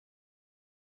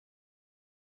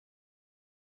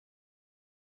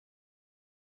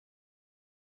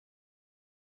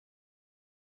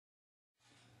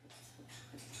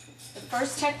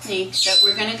First technique that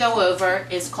we're going to go over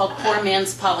is called Poor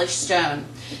Man's Polished Stone.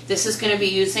 This is going to be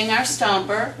using our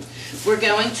stomper. We're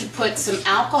going to put some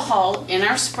alcohol in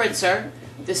our spritzer.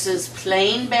 This is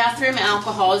plain bathroom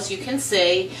alcohol, as you can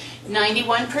see.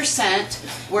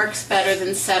 91% works better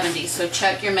than 70, so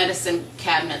check your medicine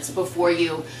cabinets before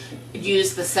you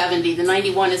use the 70. The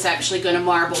 91 is actually going to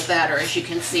marble better, as you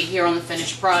can see here on the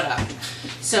finished product.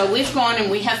 So we've gone and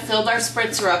we have filled our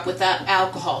spritzer up with that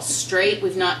alcohol straight.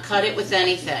 We've not cut it with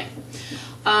anything.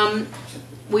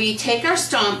 We take our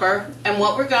stomper, and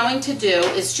what we're going to do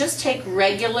is just take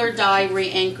regular dye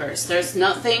reinkers. There's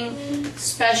nothing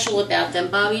special about them.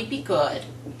 Bobbi, be good.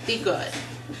 Be good.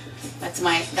 That's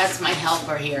my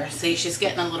helper here. See, she's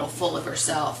getting a little full of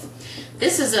herself.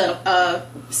 This is a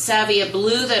Savia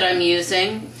Blue that I'm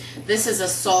using. This is a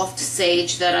soft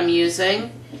sage that I'm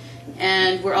using.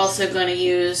 And we're also going to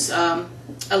use a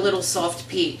little soft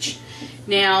peach.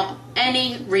 Now,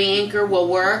 any reinker will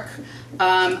work.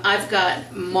 I've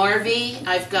got Marvy,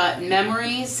 I've got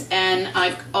Memories, and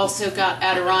I've also got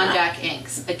Adirondack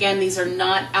inks. Again, these are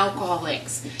not alcohol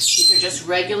inks. These are just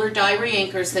regular dye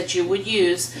reinkers that you would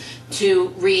use to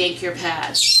reink your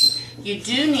pads. You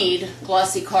do need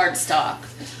glossy cardstock.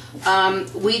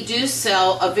 We do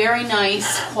sell a very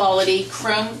nice quality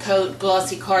chrome coat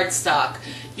glossy cardstock.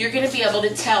 You're going to be able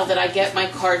to tell that I get my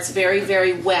cards very,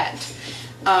 very wet.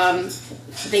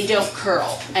 They don't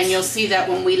curl, and you'll see that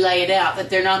when we lay it out, that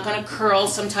they're not going to curl.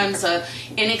 Sometimes a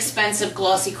inexpensive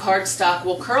glossy cardstock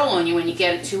will curl on you when you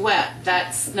get it too wet.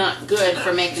 That's not good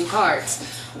for making cards.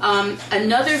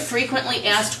 Another frequently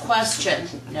asked question,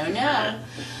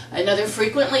 another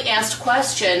frequently asked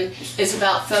question is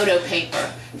about photo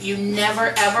paper. You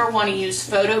never ever want to use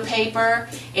photo paper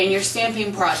in your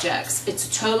stamping projects. It's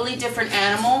a totally different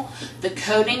animal. The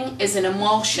coating is an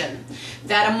emulsion.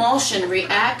 That emulsion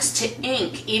reacts to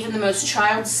ink, even the most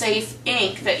child-safe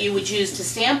ink that you would use to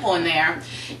stamp on there,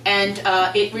 and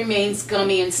it remains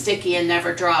gummy and sticky and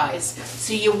never dries.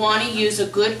 So you want to use a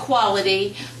good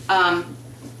quality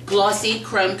glossy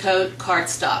chrome coat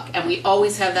cardstock, and we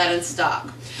always have that in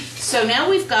stock. So now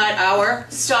we've got our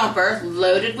stomper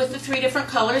loaded with the 3 different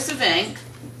colors of ink,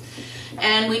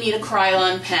 and we need a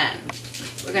Krylon pen.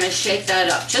 We're going to shake that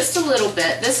up just a little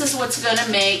bit. This is what's going to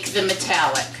make the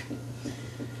metallic.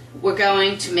 We're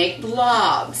going to make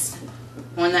blobs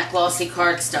on that glossy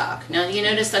cardstock. Now you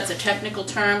notice that's a technical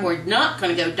term. We're not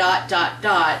going to go dot, dot,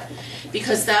 dot,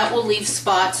 because that will leave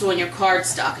spots on your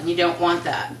cardstock, and you don't want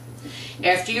that.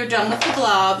 After you're done with the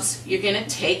blobs, you're going to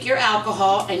take your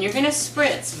alcohol and you're going to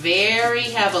spritz very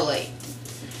heavily.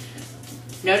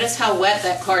 Notice how wet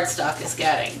that cardstock is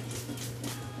getting.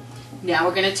 Now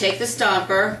we're going to take the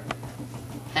stomper,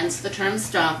 hence the term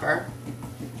stomper,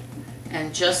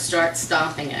 and just start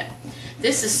stomping it.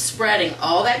 This is spreading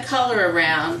all that color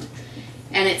around,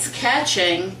 and it's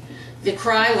catching the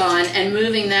Krylon and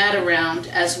moving that around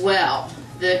as well.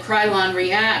 The Krylon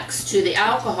reacts to the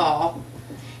alcohol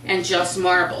and just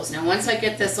marbles. Now once I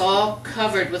get this all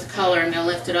covered with color, I'm going to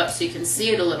lift it up so you can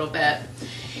see it a little bit.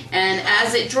 And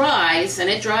as it dries, and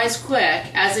it dries quick,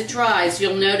 as it dries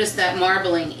you'll notice that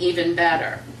marbling even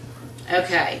better.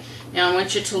 Okay, now I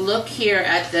want you to look here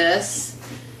at this.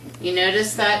 You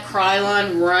notice that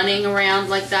Krylon running around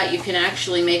like that? You can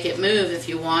actually make it move if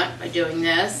you want by doing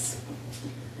this.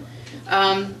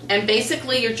 And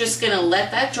basically you're just going to let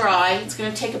that dry. It's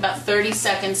going to take about 30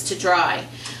 seconds to dry.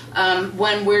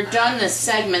 When we're done this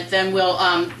segment, then we'll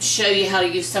show you how to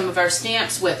use some of our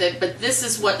stamps with it, but this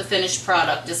is what the finished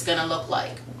product is going to look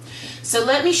like. So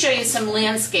let me show you some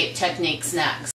landscape techniques next.